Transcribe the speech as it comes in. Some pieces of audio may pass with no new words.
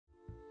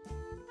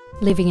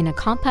Living in a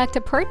compact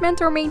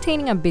apartment or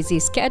maintaining a busy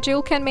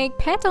schedule can make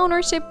pet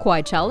ownership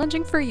quite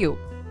challenging for you.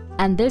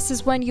 And this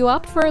is when you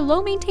opt for a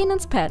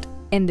low-maintenance pet.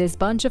 In this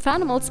bunch of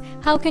animals,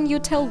 how can you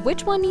tell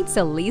which one needs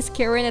the least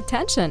care and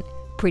attention?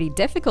 Pretty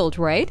difficult,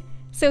 right?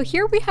 So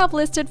here we have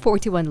listed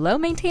 41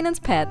 low-maintenance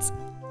pets.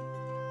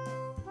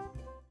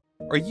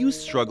 Are you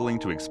struggling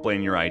to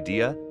explain your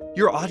idea?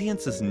 Your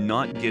audience is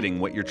not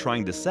getting what you're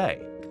trying to say.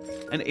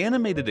 An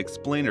animated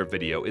explainer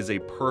video is a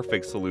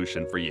perfect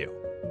solution for you.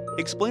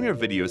 Explainer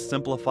video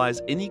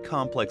simplifies any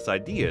complex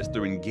ideas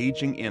through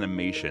engaging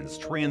animations,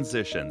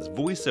 transitions,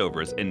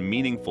 voiceovers, and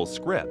meaningful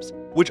scripts,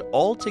 which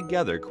all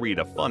together create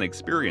a fun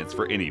experience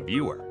for any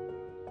viewer.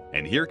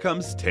 And here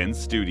comes 10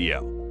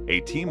 Studio, a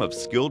team of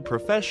skilled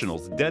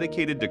professionals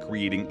dedicated to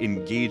creating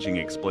engaging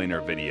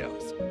explainer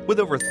videos. With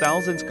over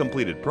thousands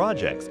completed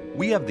projects,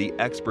 we have the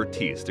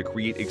expertise to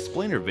create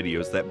explainer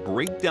videos that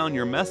break down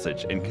your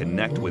message and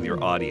connect with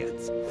your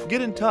audience.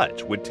 Get in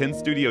touch with 10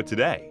 Studio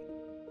today.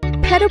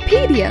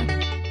 Petopedia.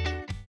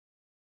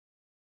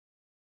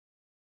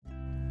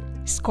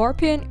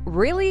 Scorpion?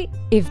 Really?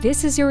 If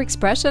this is your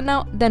expression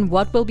now, then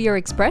what will be your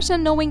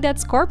expression knowing that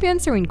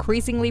scorpions are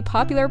increasingly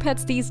popular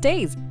pets these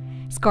days?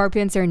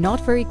 Scorpions are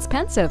not very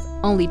expensive.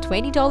 Only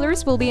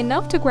 $20 will be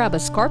enough to grab a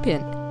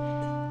scorpion.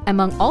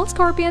 Among all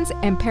scorpions,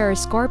 emperor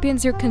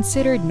scorpions are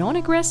considered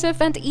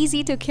non-aggressive and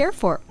easy to care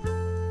for.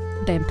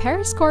 The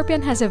emperor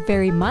scorpion has a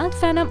very mild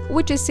venom,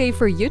 which is safe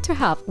for you to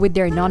have. With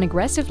their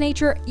non-aggressive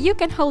nature, you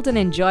can hold and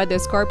enjoy the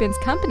scorpion's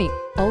company.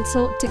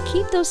 Also, to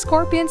keep those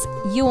scorpions,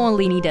 you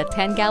only need a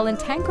 10-gallon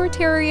tank or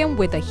terrarium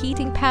with a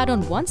heating pad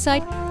on one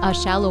side, a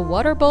shallow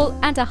water bowl,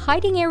 and a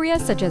hiding area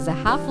such as a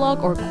half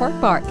log or cork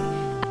bark.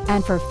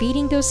 And for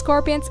feeding those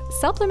scorpions,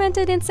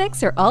 supplemented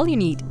insects are all you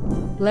need.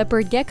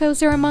 Leopard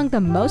geckos are among the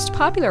most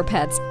popular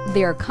pets.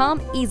 They are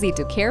calm, easy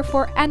to care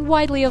for, and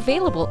widely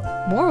available.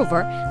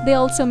 Moreover, they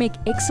also make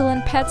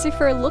excellent pets if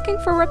you're looking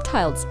for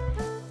reptiles.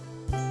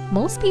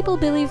 Most people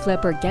believe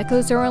leopard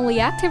geckos are only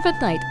active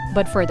at night,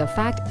 but for the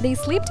fact they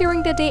sleep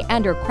during the day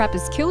and are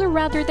crepuscular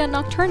rather than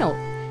nocturnal.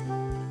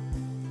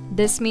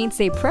 This means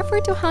they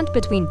prefer to hunt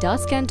between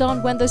dusk and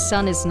dawn when the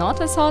sun is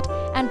not as hot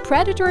and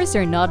predators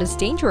are not as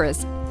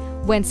dangerous.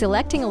 When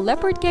selecting a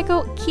leopard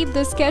gecko, keep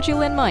the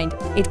schedule in mind.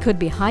 It could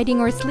be hiding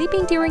or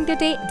sleeping during the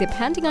day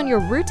depending on your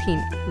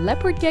routine.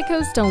 Leopard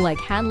geckos don't like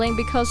handling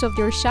because of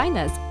their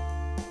shyness.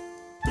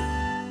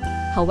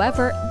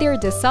 However, they're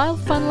docile,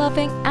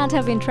 fun-loving, and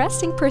have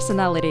interesting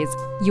personalities.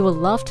 You will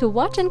love to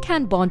watch and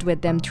can bond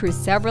with them through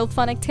several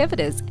fun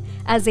activities.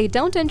 As they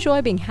don't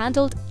enjoy being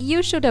handled,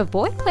 you should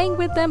avoid playing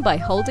with them by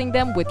holding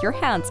them with your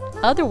hands.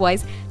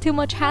 Otherwise, too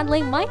much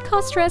handling might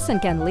cause stress and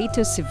can lead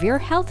to severe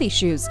health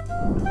issues.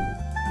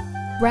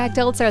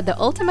 Ragdolls are the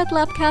ultimate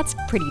lap cats,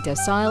 pretty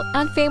docile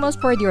and famous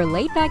for their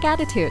laid-back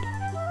attitude.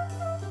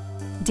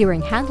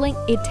 During handling,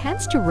 it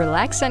tends to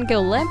relax and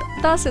go limp,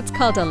 thus it's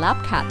called a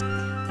lap cat.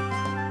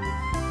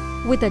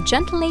 With a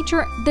gentle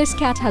nature, this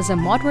cat has a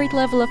moderate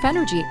level of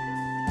energy,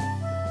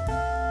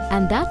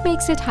 and that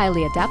makes it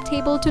highly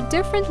adaptable to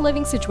different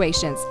living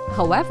situations.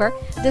 However,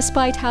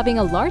 despite having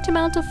a large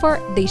amount of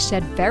fur, they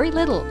shed very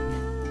little.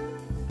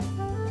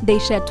 They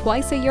shed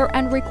twice a year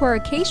and require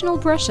occasional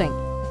brushing,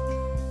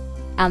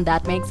 and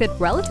that makes it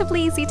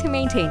relatively easy to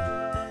maintain.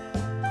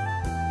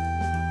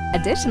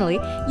 Additionally,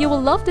 you will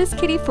love this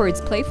kitty for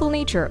its playful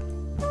nature.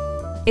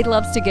 It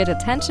loves to get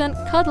attention,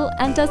 cuddle,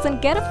 and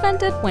doesn't get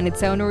offended when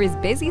its owner is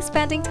busy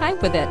spending time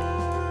with it.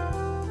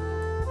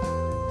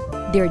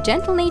 Their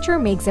gentle nature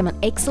makes them an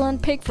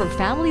excellent pick for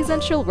families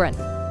and children.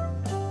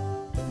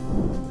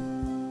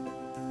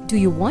 Do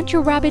you want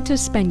your rabbit to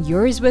spend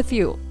years with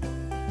you?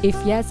 If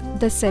yes,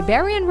 the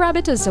Siberian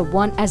rabbit is the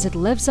one, as it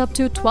lives up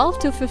to 12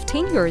 to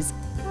 15 years.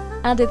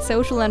 And its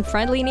social and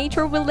friendly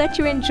nature will let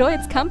you enjoy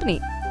its company.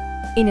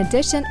 In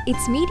addition,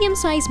 its medium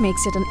size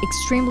makes it an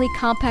extremely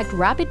compact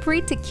rabbit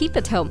breed to keep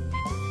at home.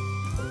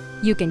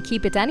 You can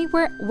keep it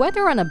anywhere,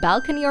 whether on a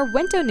balcony or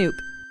window nook.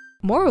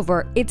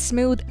 Moreover, its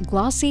smooth,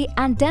 glossy,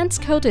 and dense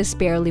coat is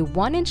barely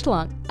 1 inch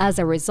long. As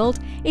a result,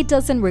 it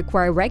doesn't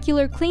require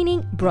regular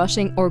cleaning,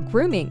 brushing, or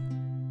grooming.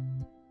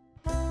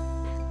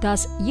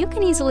 Thus, you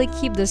can easily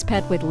keep this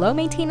pet with low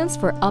maintenance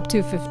for up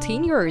to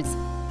 15 years.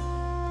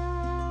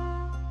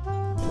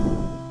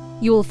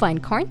 You will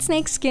find corn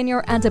snakes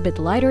skinnier and a bit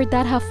lighter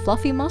that have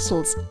fluffy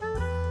muscles.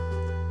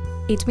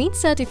 It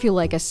means that if you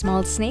like a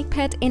small snake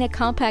pet in a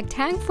compact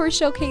tank for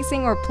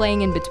showcasing or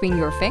playing in between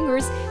your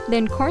fingers,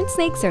 then corn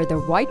snakes are the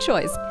right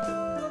choice.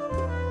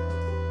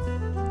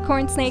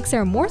 Corn snakes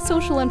are more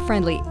social and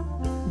friendly.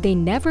 They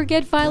never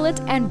get violent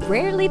and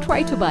rarely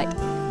try to bite.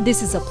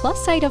 This is a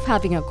plus side of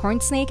having a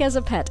corn snake as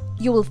a pet.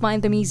 You will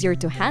find them easier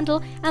to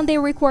handle and they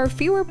require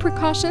fewer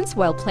precautions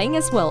while playing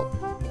as well.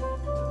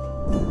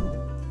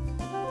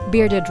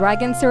 Bearded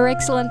dragons are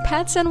excellent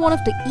pets and one of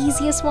the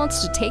easiest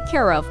ones to take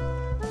care of.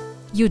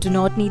 You do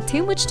not need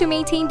too much to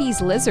maintain these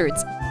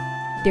lizards.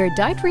 Their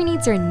dietary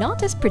needs are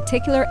not as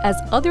particular as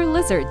other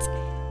lizards.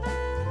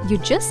 You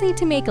just need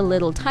to make a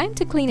little time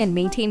to clean and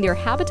maintain their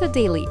habitat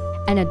daily.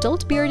 An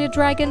adult bearded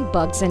dragon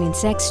bugs and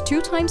insects 2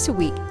 times a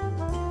week.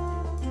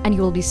 And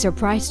you will be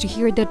surprised to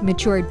hear that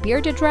mature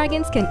bearded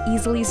dragons can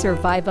easily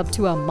survive up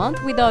to a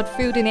month without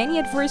food in any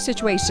adverse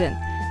situation.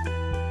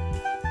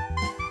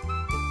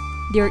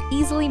 They are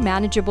easily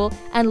manageable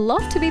and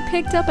love to be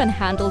picked up and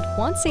handled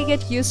once they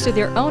get used to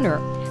their owner.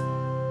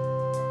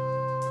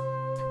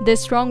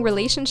 This strong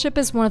relationship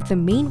is one of the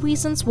main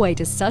reasons why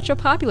it is such a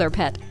popular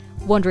pet.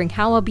 Wondering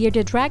how a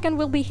bearded dragon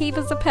will behave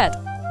as a pet?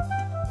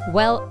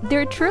 Well,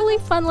 they're truly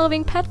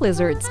fun-loving pet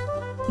lizards.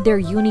 Their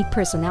unique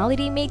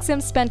personality makes them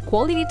spend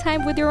quality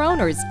time with their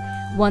owners.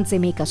 Once they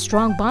make a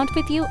strong bond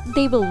with you,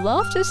 they will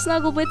love to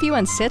snuggle with you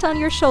and sit on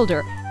your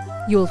shoulder.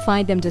 You will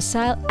find them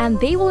docile and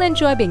they will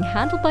enjoy being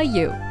handled by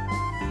you.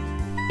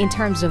 In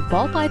terms of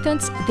ball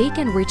pythons, they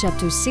can reach up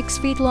to 6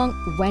 feet long.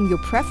 When you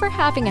prefer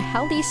having a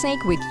healthy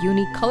snake with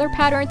unique color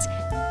patterns,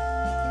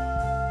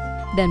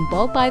 then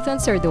ball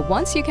pythons are the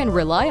ones you can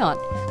rely on.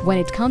 When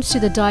it comes to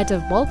the diet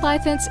of ball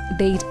pythons,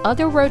 they eat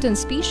other rodent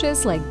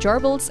species like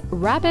gerbils,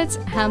 rabbits,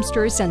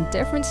 hamsters, and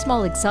different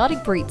small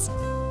exotic breeds.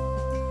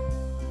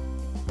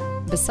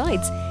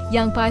 Besides,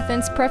 young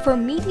pythons prefer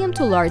medium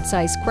to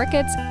large-sized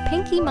crickets,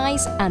 pinky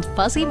mice, and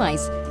fuzzy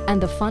mice.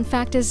 And the fun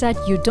fact is that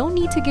you don't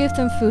need to give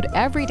them food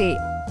every day,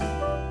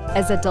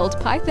 as adult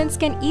pythons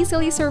can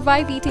easily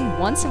survive eating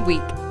once a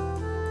week.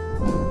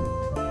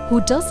 Who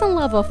doesn't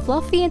love a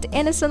fluffy and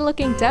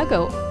innocent-looking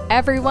doggo?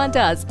 Everyone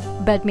does,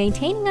 but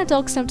maintaining a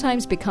dog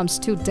sometimes becomes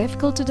too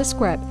difficult to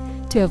describe.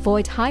 To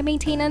avoid high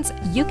maintenance,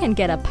 you can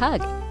get a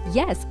pug.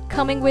 Yes,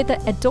 coming with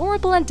an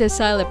adorable and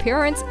docile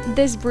appearance,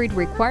 this breed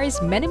requires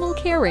minimal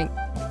caring.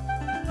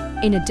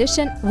 In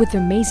addition, with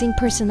amazing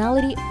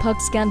personality,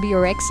 pugs can be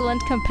your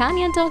excellent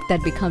companion dog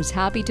that becomes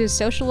happy to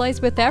socialize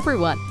with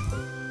everyone.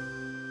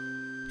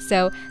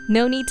 So,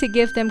 no need to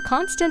give them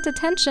constant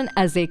attention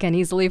as they can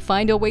easily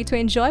find a way to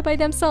enjoy by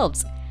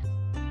themselves.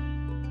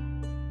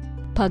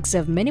 Pugs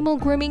have minimal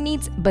grooming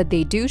needs, but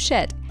they do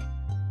shed.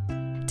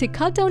 To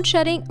cut down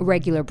shedding,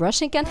 regular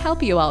brushing can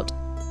help you out.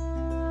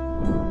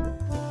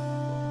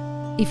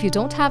 If you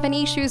don't have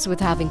any issues with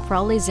having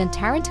crawlies, then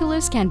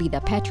tarantulas can be the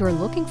pet you're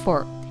looking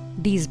for.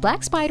 These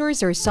black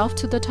spiders are soft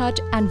to the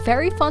touch and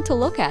very fun to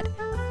look at.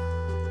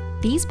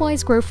 These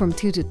boys grow from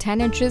 2 to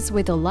 10 inches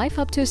with a life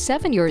up to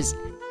 7 years.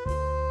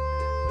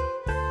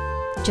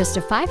 Just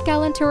a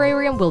 5-gallon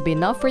terrarium will be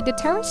enough for the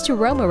terrans to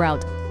roam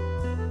around.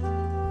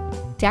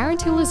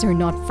 Tarantulas are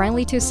not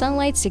friendly to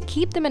sunlight, so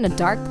keep them in a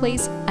dark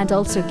place and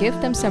also give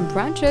them some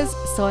branches,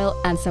 soil,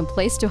 and some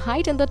place to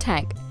hide in the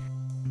tank.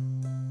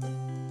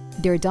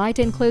 Their diet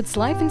includes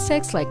live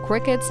insects like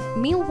crickets,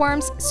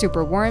 mealworms,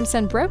 superworms,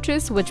 and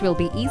roaches, which will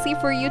be easy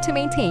for you to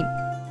maintain.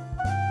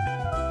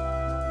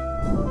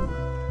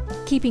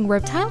 Keeping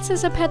reptiles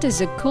as a pet is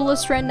the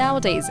coolest trend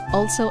nowadays.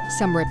 Also,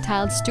 some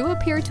reptiles do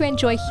appear to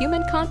enjoy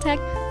human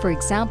contact, for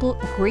example,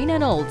 green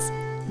anoles.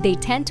 They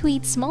tend to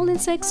eat small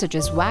insects such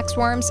as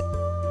waxworms,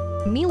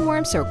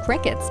 mealworms, or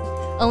crickets.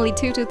 Only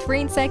 2 to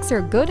 3 insects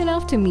are good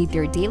enough to meet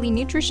their daily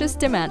nutritious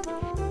demand.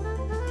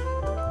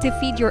 To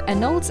feed your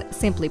anoles,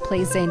 simply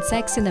place the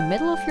insects in the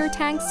middle of your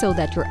tank so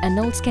that your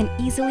anoles can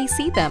easily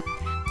see them.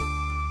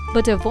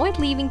 But avoid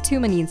leaving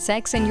too many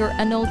insects in your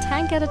anole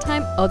tank at a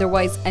time,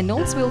 otherwise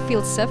anoles will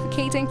feel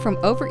suffocating from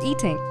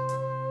overeating.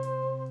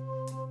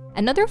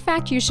 Another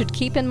fact you should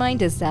keep in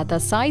mind is that the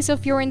size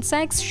of your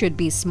insects should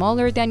be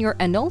smaller than your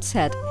anole's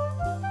head.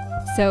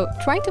 So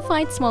try to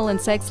find small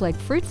insects like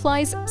fruit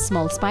flies,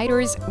 small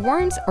spiders,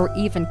 worms, or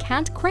even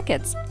canned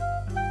crickets.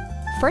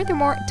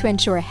 Furthermore, to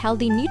ensure a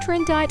healthy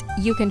nutrient diet,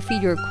 you can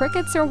feed your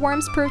crickets or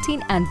worms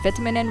protein and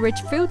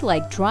vitamin-enriched food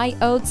like dry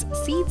oats,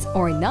 seeds,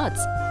 or nuts.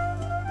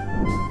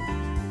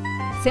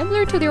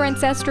 Similar to their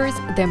ancestors,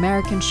 the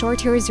American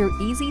Shorthairs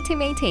are easy to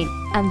maintain,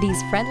 and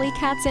these friendly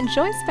cats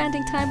enjoy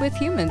spending time with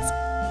humans.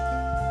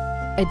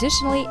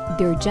 Additionally,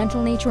 their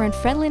gentle nature and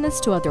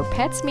friendliness to other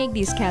pets make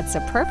these cats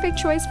a perfect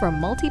choice for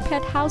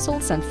multi-pet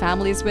households and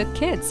families with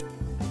kids.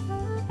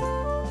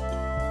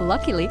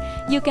 Luckily,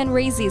 you can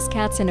raise these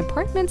cats in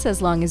apartments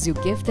as long as you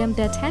give them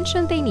the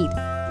attention they need.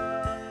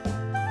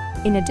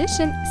 In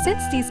addition,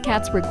 since these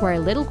cats require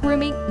little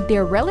grooming, they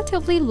are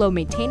relatively low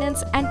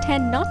maintenance and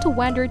tend not to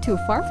wander too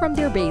far from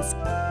their base.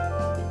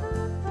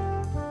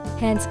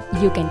 Hence,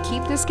 you can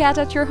keep this cat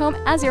at your home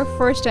as your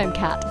first-time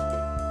cat.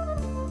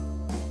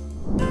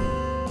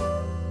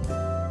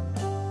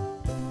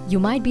 You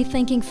might be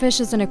thinking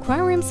fishes in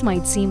aquariums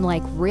might seem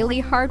like really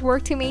hard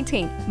work to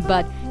maintain,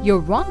 but you're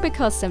wrong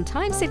because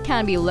sometimes it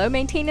can be low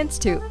maintenance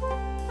too.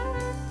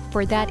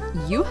 For that,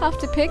 you have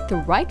to pick the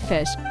right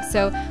fish.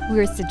 So,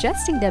 we're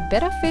suggesting the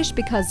betta fish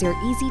because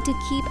they're easy to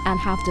keep and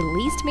have the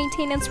least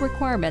maintenance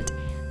requirement.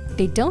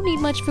 They don't need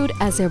much food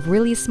as they have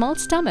really small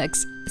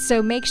stomachs,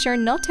 so make sure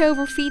not to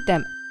overfeed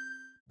them.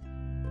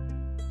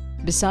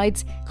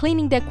 Besides,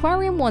 cleaning the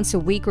aquarium once a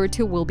week or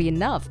 2 will be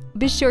enough.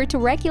 Be sure to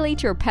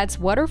regulate your pet's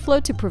water flow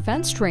to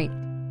prevent strain.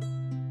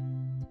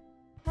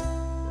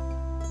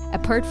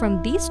 Apart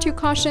from these 2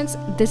 cautions,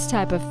 this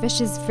type of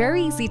fish is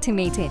very easy to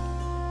maintain.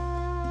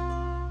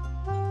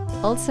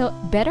 Also,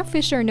 betta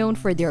fish are known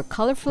for their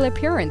colorful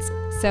appearance,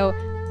 so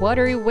what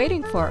are you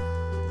waiting for?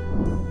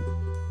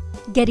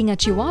 Getting a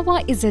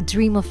Chihuahua is a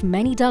dream of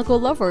many doggo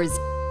lovers.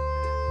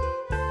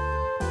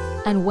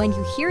 And when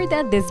you hear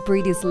that this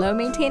breed is low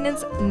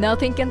maintenance,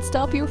 nothing can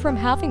stop you from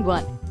having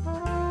one.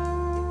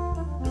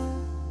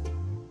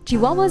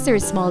 Chihuahuas are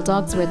small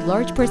dogs with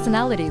large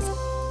personalities.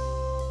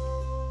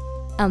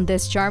 And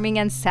this charming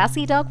and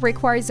sassy dog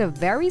requires a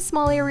very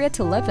small area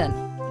to live in.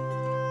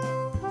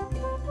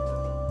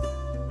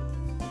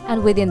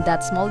 And within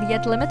that small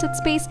yet limited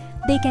space,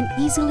 they can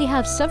easily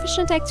have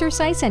sufficient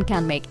exercise and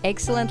can make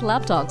excellent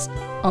lap dogs.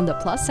 On the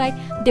plus side,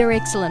 they're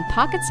excellent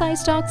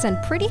pocket-sized dogs and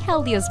pretty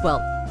healthy as well.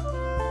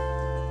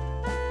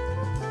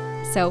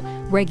 So,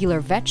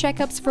 regular vet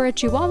checkups for a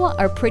Chihuahua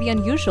are pretty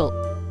unusual.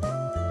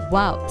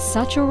 Wow,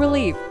 such a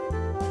relief!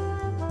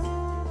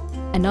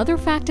 Another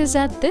fact is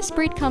that this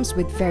breed comes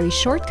with very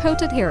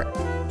short-coated hair,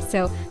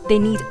 so they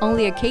need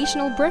only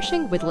occasional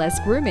brushing with less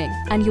grooming,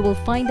 and you will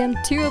find them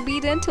too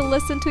obedient to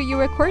listen to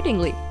you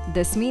accordingly.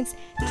 This means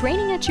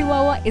training a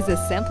Chihuahua is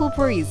a simple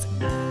breeze.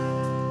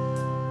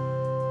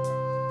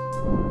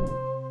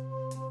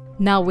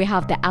 Now we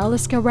have the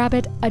Alaska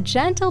Rabbit, a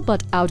gentle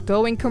but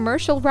outgoing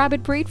commercial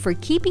rabbit breed for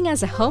keeping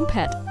as a home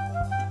pet.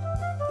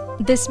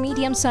 This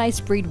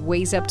medium-sized breed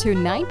weighs up to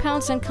 9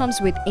 pounds and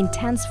comes with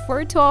intense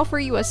fur to offer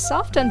you a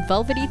soft and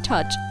velvety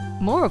touch.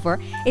 Moreover,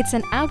 it's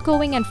an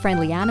outgoing and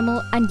friendly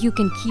animal, and you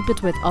can keep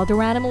it with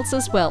other animals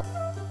as well.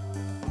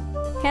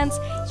 Hence,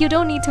 you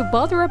don't need to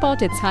bother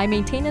about its high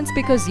maintenance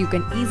because you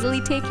can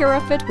easily take care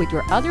of it with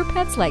your other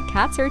pets like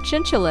cats or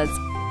chinchillas.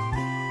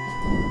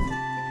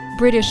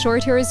 British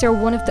Shorthairs are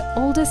one of the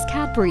oldest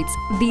cat breeds.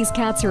 These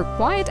cats are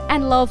quiet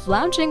and love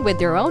lounging with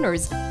their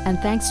owners, and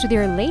thanks to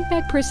their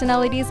laid-back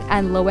personalities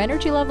and low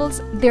energy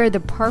levels, they're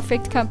the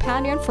perfect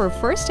companion for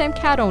first-time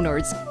cat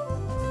owners.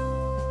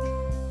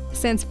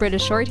 Since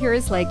British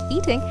Shorthairs like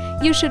eating,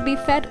 you should be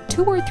fed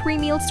 2 or 3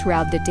 meals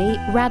throughout the day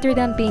rather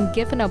than being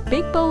given a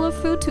big bowl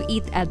of food to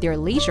eat at their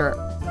leisure.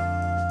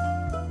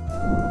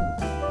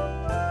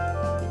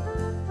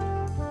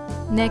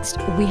 Next,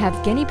 we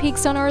have guinea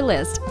pigs on our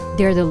list.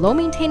 They're the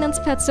low-maintenance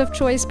pets of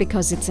choice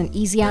because it's an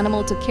easy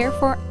animal to care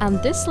for,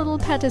 and this little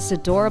pet is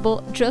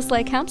adorable, just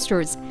like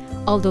hamsters.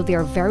 Although they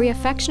are very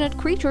affectionate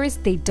creatures,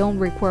 they don't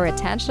require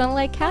attention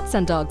like cats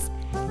and dogs.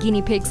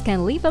 Guinea pigs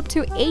can live up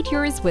to 8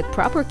 years with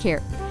proper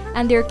care,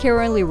 and their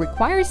care only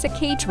requires a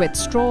cage with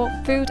straw,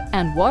 food,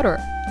 and water.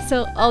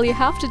 So all you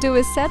have to do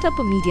is set up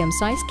a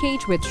medium-sized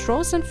cage with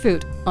straws and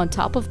food. On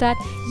top of that,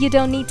 you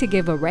don't need to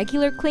give a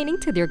regular cleaning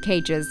to their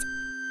cages.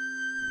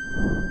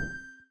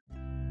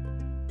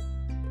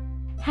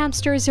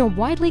 Hamsters are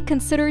widely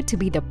considered to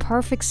be the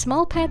perfect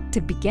small pet to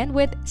begin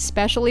with,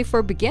 especially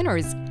for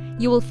beginners.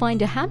 You will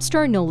find a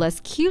hamster no less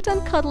cute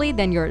and cuddly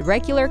than your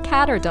regular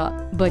cat or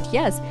dog. But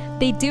yes,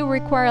 they do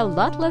require a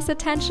lot less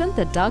attention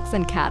than dogs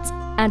and cats.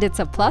 And it's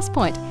a plus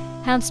point.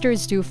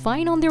 Hamsters do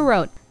fine on their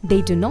own.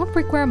 They do not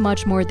require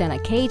much more than a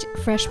cage,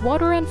 fresh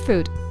water and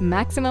food.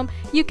 Maximum,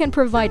 you can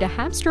provide a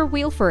hamster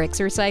wheel for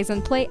exercise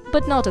and play,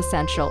 but not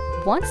essential.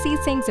 Once these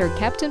things are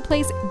kept in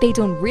place, they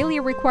don't really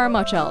require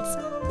much else.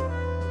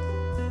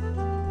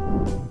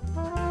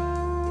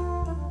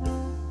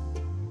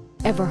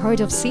 Ever heard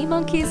of sea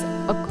monkeys?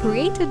 A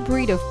created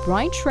breed of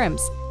brine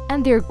shrimps.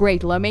 And they're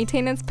great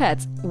low-maintenance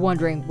pets.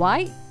 Wondering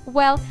why?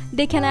 Well,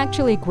 they can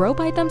actually grow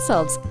by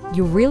themselves.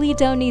 You really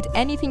don't need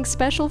anything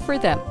special for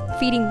them.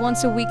 Feeding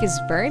once a week is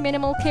very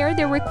minimal care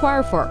they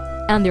require for.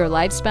 And their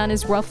lifespan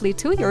is roughly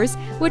 2 years,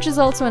 which is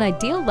also an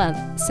ideal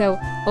length. So,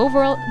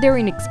 overall, they're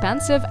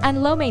inexpensive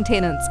and low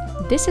maintenance.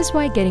 This is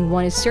why getting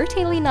one is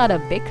certainly not a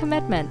big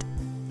commitment.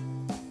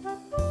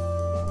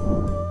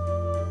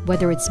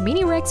 Whether it's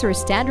mini Rex or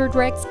standard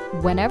Rex,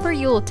 whenever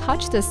you'll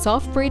touch the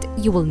soft breed,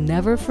 you will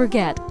never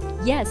forget.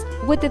 Yes,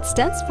 with its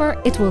dense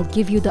fur, it will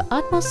give you the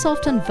utmost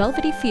soft and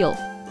velvety feel.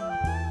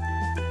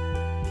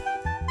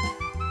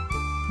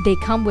 They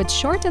come with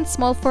short and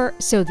small fur,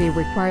 so they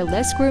require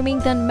less grooming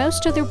than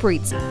most other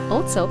breeds.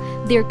 Also,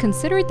 they're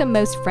considered the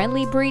most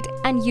friendly breed,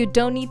 and you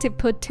don't need to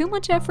put too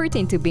much effort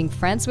into being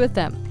friends with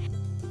them.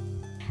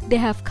 They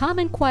have calm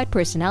and quiet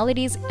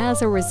personalities.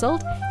 As a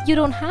result, you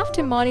don't have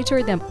to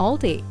monitor them all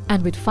day.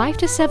 And with 5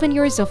 to 7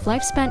 years of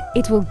lifespan,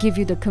 it will give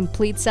you the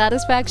complete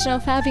satisfaction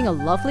of having a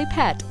lovely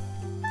pet.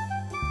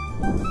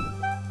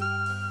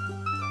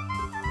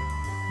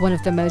 One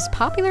of the most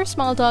popular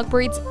small dog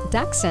breeds,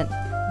 Dachshund.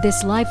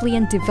 This lively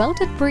and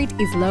devoted breed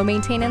is low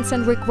maintenance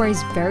and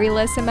requires very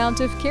less amount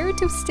of care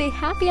to stay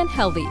happy and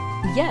healthy.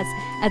 Yes,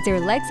 as their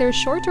legs are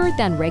shorter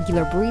than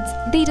regular breeds,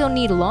 they don't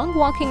need long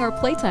walking or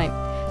playtime.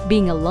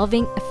 Being a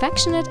loving,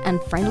 affectionate,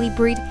 and friendly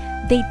breed,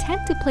 they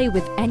tend to play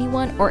with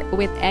anyone or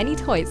with any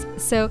toys,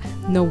 so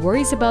no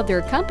worries about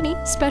their company,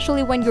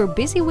 especially when you're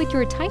busy with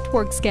your tight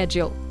work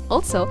schedule.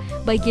 Also,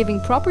 by giving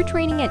proper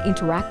training and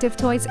interactive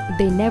toys,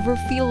 they never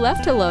feel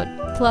left alone.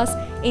 Plus,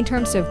 in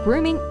terms of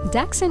grooming,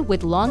 Dachshund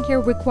with long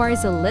hair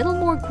requires a little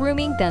more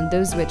grooming than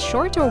those with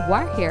short or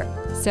wire hair.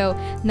 So,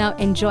 now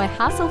enjoy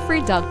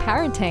hassle-free dog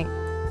parenting.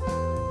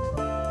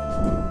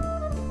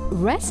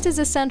 Rest is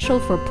essential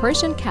for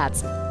Persian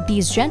cats.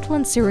 These gentle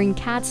and serene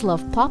cats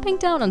love plopping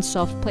down on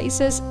soft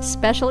places,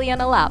 especially on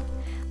a lap.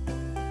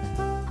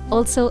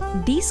 Also,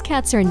 these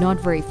cats are not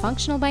very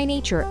functional by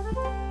nature.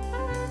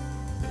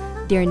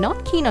 They're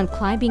not keen on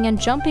climbing and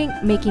jumping,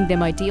 making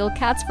them ideal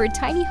cats for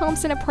tiny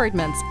homes and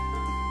apartments.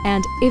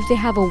 And if they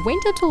have a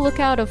window to look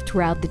out of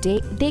throughout the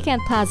day, they can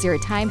pass their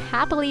time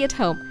happily at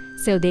home,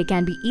 so they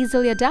can be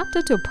easily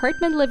adapted to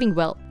apartment living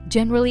well.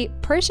 Generally,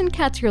 Persian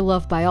cats are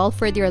loved by all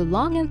for their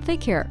long and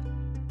thick hair.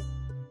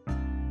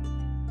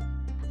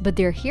 But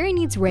their hair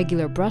needs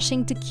regular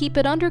brushing to keep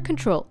it under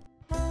control.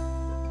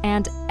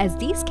 And as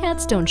these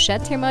cats don't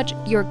shed too much,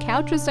 your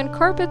couches and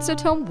carpets at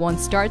home won't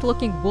start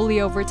looking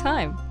woolly over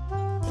time.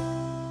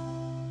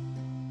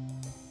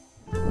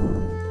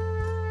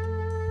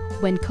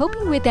 When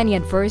coping with any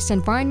adverse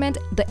environment,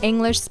 the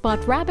English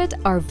spot rabbit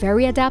are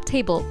very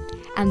adaptable,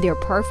 and they're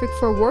perfect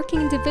for working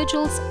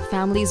individuals,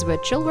 families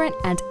with children,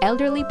 and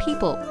elderly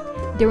people.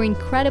 They're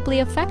incredibly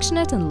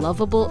affectionate and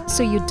lovable,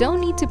 so you don't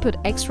need to put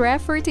extra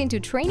effort into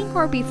training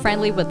or be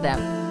friendly with them.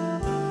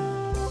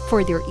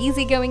 For their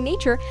easygoing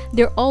nature,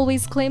 they're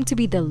always claimed to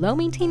be the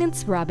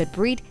low-maintenance rabbit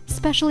breed,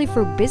 especially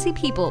for busy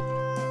people.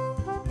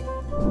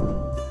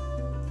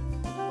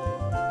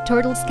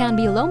 Turtles can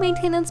be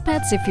low-maintenance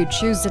pets if you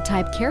choose the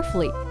type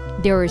carefully.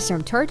 There are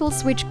some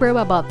turtles which grow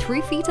about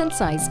 3 feet in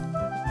size.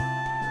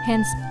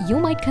 Hence, you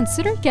might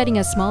consider getting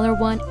a smaller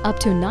one, up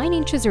to 9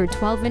 inches or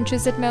 12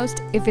 inches at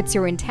most, if it's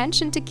your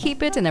intention to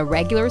keep it in a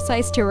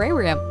regular-sized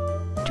terrarium.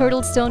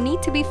 Turtles don't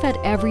need to be fed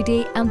every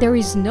day, and there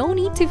is no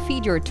need to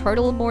feed your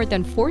turtle more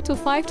than 4 to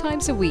 5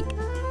 times a week.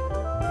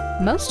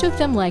 Most of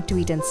them like to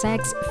eat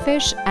insects,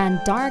 fish, and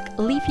dark,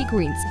 leafy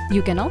greens.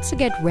 You can also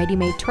get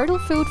ready-made turtle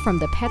food from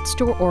the pet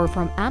store or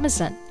from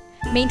Amazon.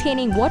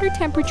 Maintaining water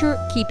temperature,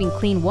 keeping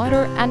clean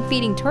water, and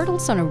feeding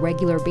turtles on a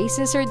regular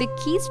basis are the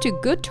keys to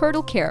good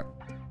turtle care.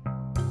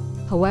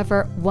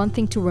 However, one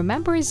thing to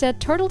remember is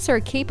that turtles are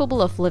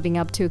capable of living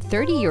up to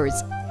 30 years.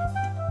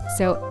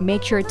 So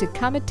make sure to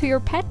commit to your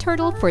pet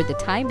turtle for the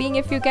time being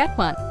if you get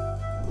one.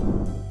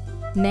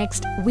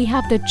 Next, we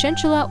have the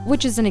chinchilla,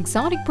 which is an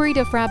exotic breed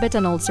of rabbit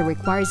and also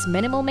requires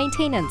minimal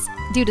maintenance.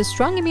 Due to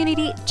strong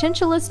immunity,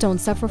 chinchillas don't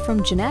suffer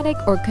from genetic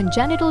or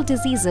congenital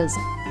diseases.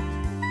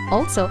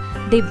 Also,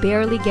 they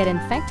barely get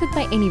infected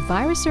by any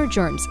virus or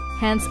germs.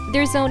 Hence,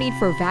 there's no need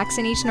for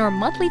vaccination or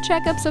monthly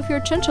checkups of your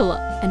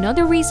chinchilla.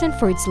 Another reason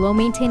for its low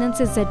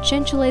maintenance is that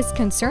chinchilla is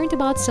concerned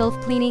about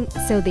self-cleaning,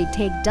 so they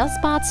take dust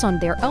baths on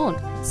their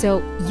own.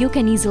 So, you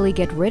can easily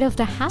get rid of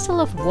the hassle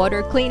of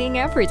water cleaning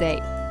every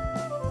day.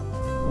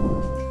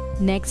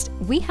 Next,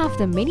 we have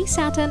the mini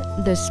satin,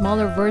 the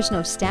smaller version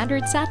of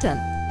standard satin.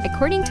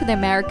 According to the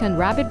American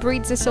Rabbit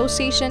Breeds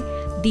Association,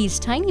 these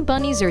tiny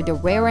bunnies are the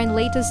rare and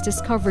latest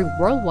discovery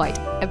worldwide,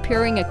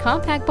 appearing a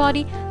compact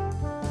body.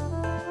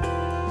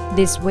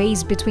 This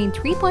weighs between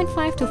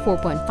 3.5 to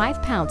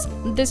 4.5 pounds.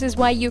 This is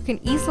why you can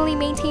easily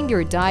maintain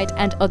your diet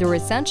and other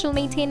essential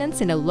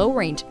maintenance in a low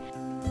range.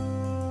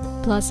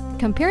 Plus,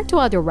 compared to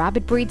other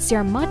rabbit breeds, they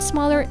are much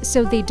smaller,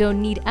 so they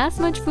don't need as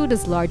much food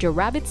as larger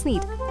rabbits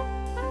need.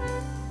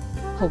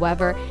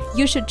 However,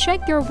 you should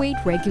check their weight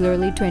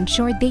regularly to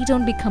ensure they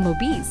don't become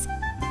obese.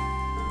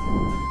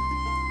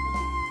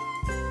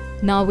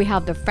 Now we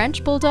have the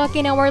French Bulldog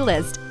in our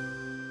list.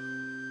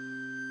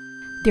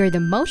 They're the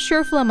most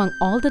cheerful among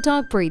all the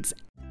dog breeds.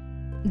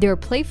 Their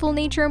playful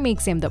nature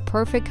makes them the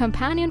perfect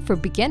companion for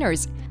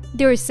beginners.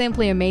 They're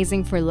simply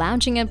amazing for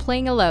lounging and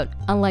playing alone.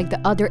 Unlike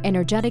the other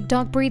energetic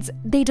dog breeds,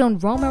 they don't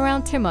roam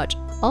around too much.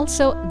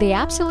 Also, they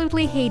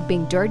absolutely hate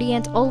being dirty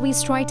and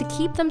always try to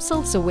keep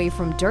themselves away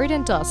from dirt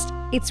and dust.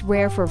 It's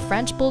rare for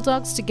French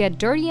Bulldogs to get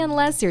dirty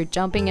unless they're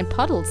jumping in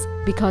puddles.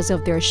 Because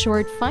of their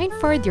short, fine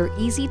fur, they're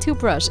easy to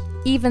brush.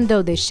 Even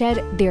though they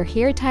shed, their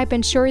hair type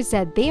ensures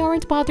that they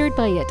aren't bothered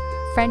by it.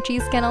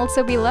 Frenchies can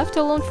also be left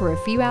alone for a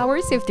few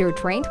hours if they're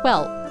trained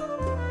well.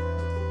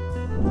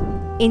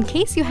 In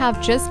case you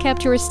have just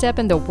kept your step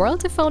in the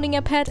world of owning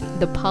a pet,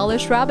 the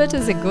Polish Rabbit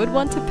is a good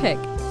one to pick.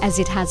 As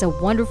it has a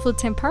wonderful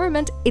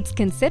temperament, it's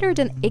considered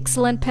an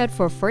excellent pet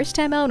for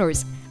first-time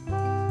owners.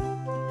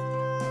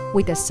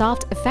 With a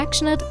soft,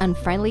 affectionate, and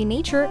friendly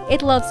nature,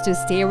 it loves to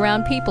stay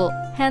around people.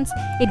 Hence,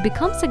 it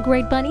becomes a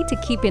great bunny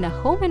to keep in a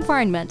home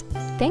environment.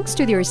 Thanks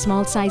to their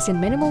small size and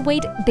minimal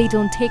weight, they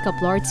don't take up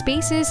large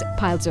spaces,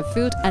 piles of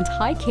food, and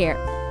high care.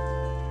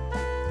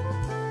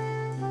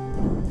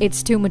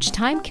 It's too much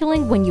time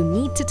killing when you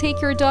need to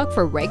take your dog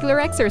for regular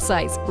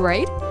exercise,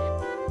 right?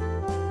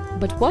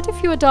 But what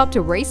if you adopt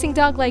a racing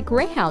dog like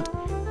Greyhound?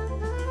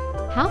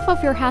 Half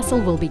of your hassle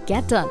will be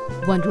get done.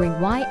 Wondering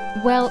why?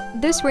 Well,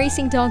 this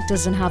racing dog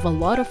doesn't have a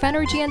lot of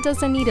energy and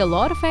doesn't need a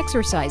lot of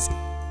exercise.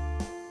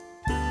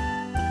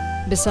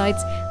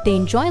 Besides, they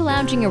enjoy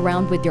lounging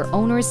around with their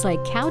owners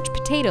like couch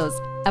potatoes.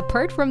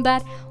 Apart from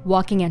that,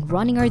 walking and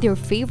running are their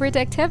favorite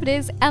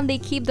activities, and they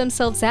keep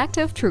themselves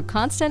active through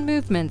constant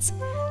movements.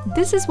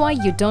 This is why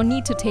you don't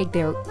need to take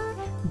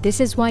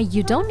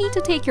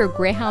your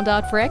Greyhound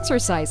out for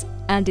exercise,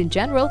 and in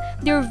general,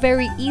 they're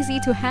very easy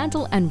to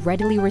handle and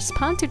readily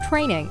respond to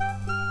training.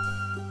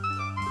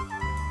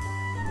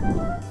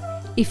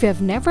 If you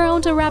have never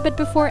owned a rabbit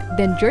before,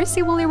 then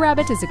Jersey Woolly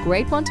Rabbit is a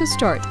great one to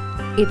start.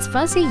 Its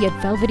fuzzy yet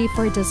velvety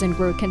fur doesn't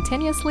grow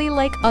continuously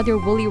like other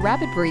woolly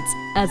rabbit breeds.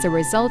 As a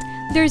result,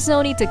 there's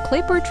no need to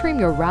clip or trim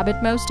your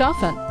rabbit most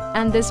often,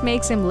 and this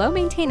makes him low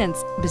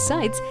maintenance.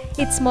 Besides,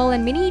 its small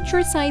and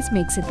miniature size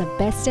makes it the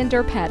best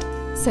indoor pet.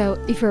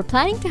 So, if you're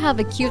planning to have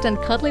a cute and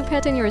cuddly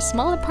pet in your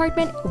small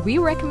apartment, we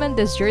recommend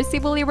this Jersey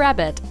woolly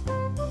rabbit.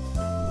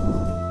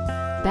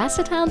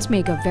 Basset hounds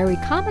make a very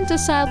common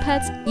docile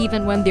pets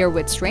even when they're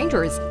with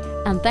strangers.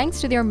 And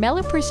thanks to their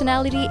mellow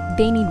personality,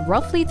 they need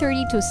roughly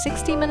 30 to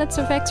 60 minutes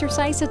of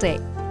exercise a day.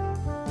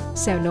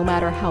 So no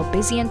matter how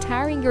busy and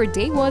tiring your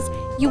day was,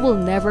 you will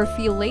never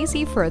feel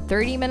lazy for a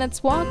 30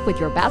 minutes walk with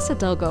your Basset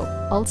doggo.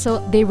 Also,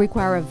 they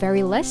require a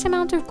very less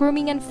amount of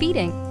grooming and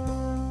feeding.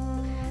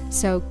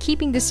 So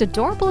keeping this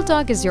adorable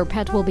dog as your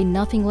pet will be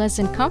nothing less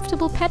than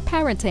comfortable pet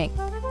parenting.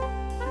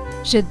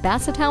 Should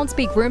Basset hounds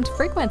be groomed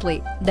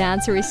frequently? The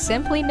answer is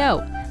simply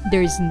no.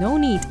 There's no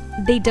need.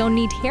 They don't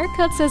need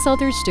haircuts as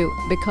others do,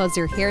 because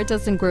their hair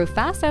doesn't grow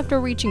fast after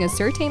reaching a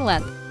certain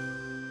length.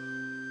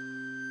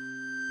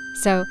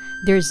 So,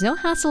 there's no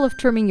hassle of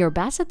trimming your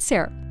Basset's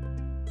hair.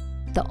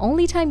 The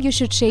only time you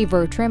should shave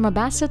or trim a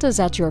Basset is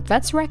at your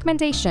vet's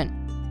recommendation.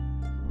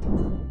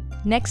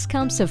 Next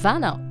comes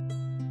Savannah,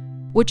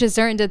 which has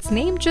earned its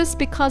name just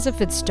because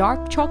of its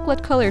dark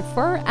chocolate-colored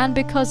fur and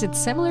because it's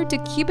similar to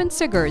Cuban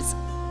cigars.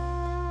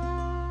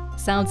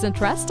 Sounds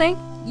interesting?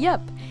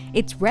 Yep.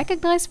 It's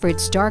recognized for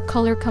its dark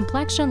color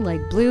complexion like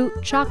blue,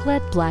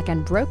 chocolate, black,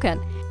 and broken.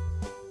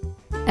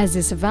 As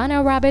the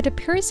Savannah rabbit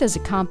appears as a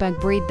compact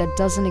breed that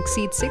doesn't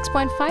exceed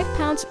 6.5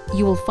 pounds,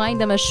 you will find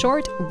them as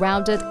short,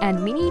 rounded,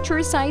 and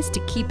miniature sized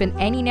to keep in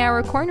any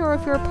narrow corner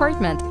of your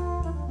apartment.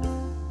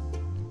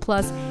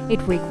 Plus,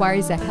 it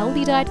requires a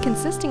healthy diet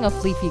consisting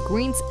of leafy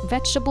greens,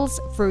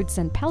 vegetables, fruits,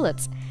 and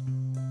pellets.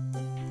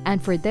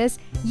 And for this,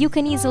 you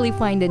can easily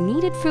find the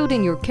needed food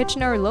in your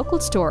kitchen or local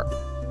store.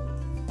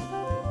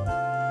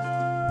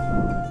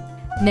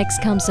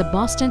 Next comes a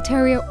Boston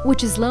Terrier,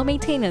 which is low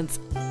maintenance.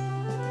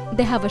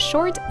 They have a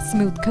short,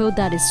 smooth coat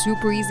that is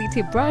super easy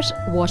to brush,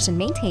 wash, and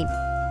maintain.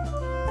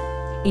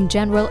 In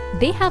general,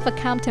 they have a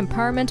calm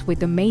temperament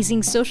with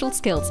amazing social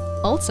skills.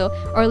 Also,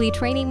 early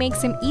training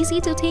makes them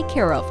easy to take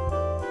care of.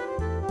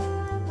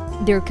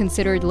 They're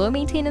considered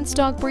low-maintenance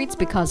dog breeds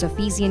because of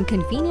easy and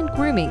convenient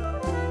grooming.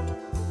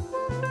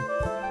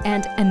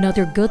 And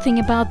another good thing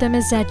about them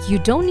is that you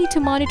don't need to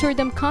monitor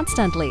them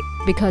constantly,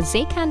 because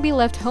they can be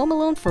left home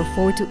alone for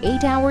 4 to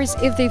 8 hours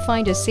if they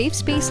find a safe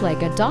space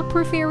like a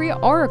dog-proof area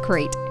or a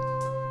crate.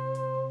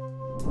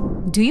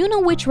 Do you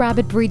know which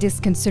rabbit breed is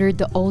considered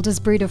the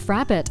oldest breed of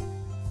rabbit?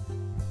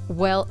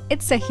 Well,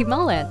 it's a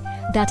Himalayan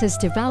that has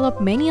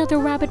developed many other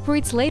rabbit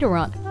breeds later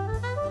on.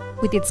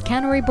 With its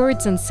canary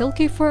birds and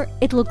silky fur,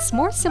 it looks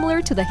more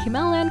similar to the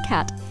Himalayan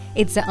cat.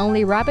 It's the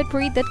only rabbit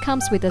breed that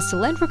comes with a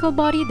cylindrical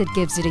body that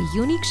gives it a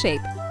unique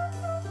shape.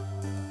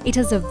 It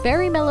has a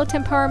very mellow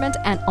temperament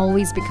and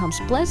always becomes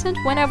pleasant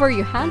whenever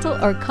you handle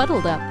or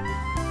cuddle them.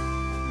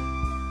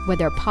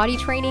 Whether potty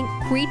training,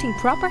 creating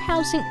proper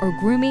housing, or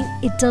grooming,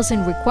 it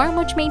doesn't require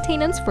much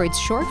maintenance for its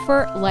short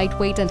fur,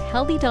 lightweight, and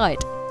healthy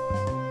diet.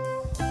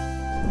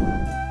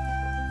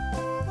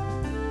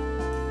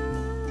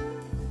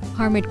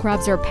 Hermit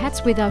crabs are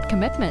pets without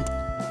commitment.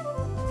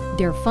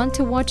 They're fun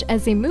to watch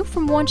as they move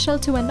from one shell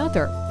to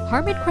another.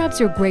 Hermit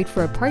crabs are great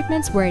for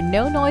apartments where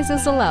no noise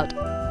is allowed.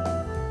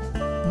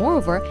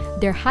 Moreover,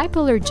 they're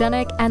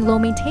hypoallergenic and low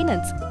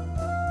maintenance.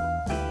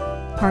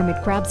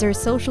 Hermit crabs are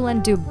social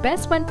and do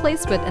best when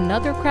placed with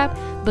another crab,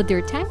 but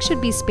their tank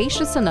should be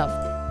spacious enough.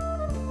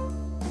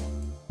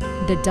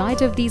 The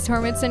diet of these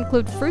hermits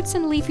include fruits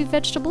and leafy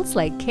vegetables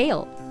like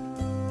kale.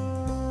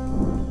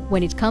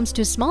 When it comes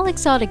to small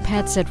exotic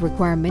pets that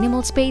require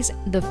minimal space,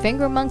 the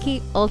finger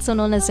monkey, also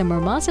known as a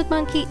marmoset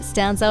monkey,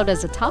 stands out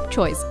as a top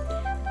choice.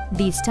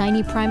 These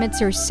tiny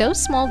primates are so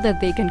small that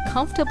they can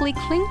comfortably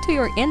cling to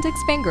your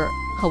index finger.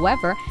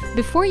 However,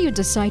 before you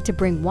decide to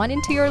bring one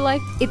into your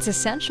life, it's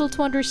essential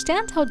to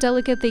understand how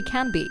delicate they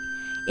can be.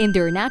 In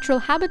their natural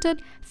habitat,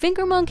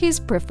 finger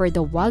monkeys prefer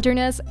the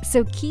wilderness,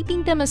 so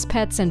keeping them as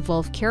pets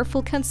involves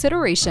careful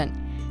consideration.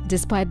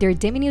 Despite their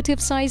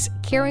diminutive size,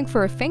 caring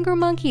for a finger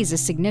monkey is a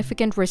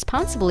significant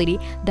responsibility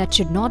that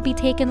should not be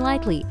taken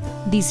lightly.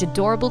 These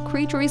adorable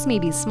creatures may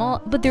be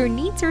small, but their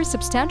needs are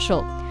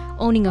substantial.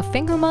 Owning a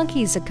finger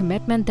monkey is a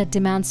commitment that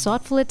demands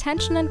thoughtful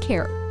attention and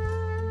care.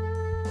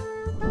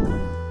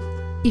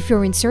 If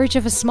you're in search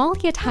of a small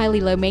yet highly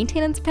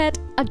low-maintenance pet,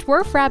 a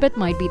dwarf rabbit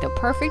might be the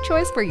perfect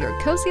choice for your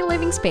cozy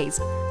living space.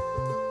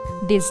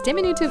 These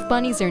diminutive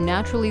bunnies are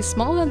naturally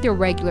smaller than their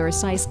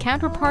regular-sized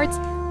counterparts,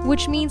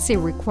 which means they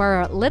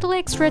require a little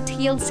extra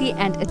TLC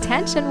and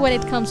attention when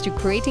it comes to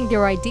creating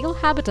their ideal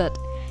habitat.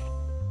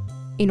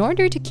 In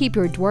order to keep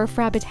your dwarf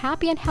rabbit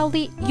happy and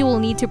healthy, you will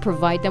need to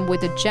provide them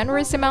with a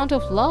generous amount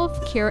of love,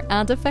 care,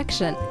 and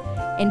affection.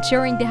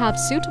 Ensuring they have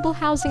suitable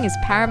housing is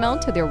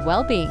paramount to their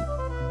well-being.